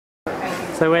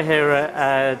So we're here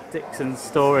at Dixons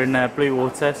store in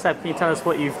Bluewater. Seb, can you tell us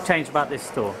what you've changed about this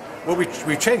store? Well,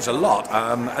 we've changed a lot.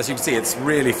 As you can see, it's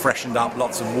really freshened up,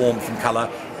 lots of warmth and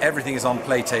colour. Everything is on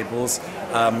play tables.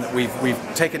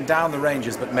 We've taken down the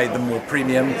ranges but made them more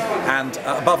premium. And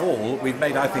above all, we've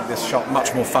made, I think, this shop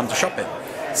much more fun to shop in.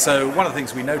 So one of the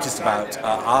things we noticed about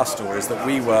our store is that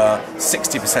we were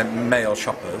 60% male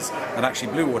shoppers, and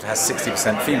actually Bluewater has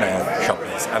 60% female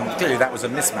shoppers, and clearly that was a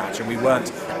mismatch, and we weren't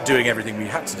doing everything we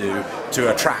had to do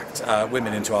to attract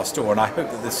women into our store. And I hope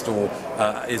that this store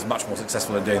is much more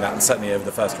successful in doing that, and certainly over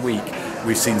the first week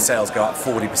we've seen sales go up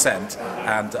 40%,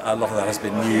 and a lot of that has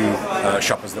been new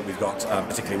shoppers that we've got,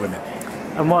 particularly women.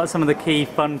 And what are some of the key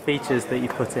fun features that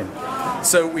you've put in?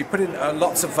 So we put in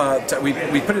lots of, we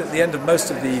put it at the end of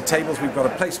most of the tables. We've got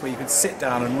a place where you can sit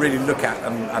down and really look at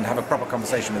and have a proper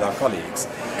conversation with our colleagues.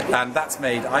 And that's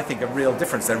made, I think, a real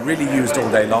difference. They're really used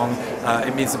all day long.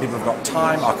 It means that people have got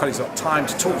time, our colleagues have got time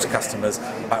to talk to customers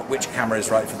about which camera is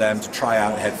right for them, to try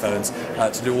out headphones,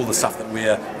 to do all the stuff that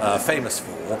we're famous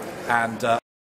for. And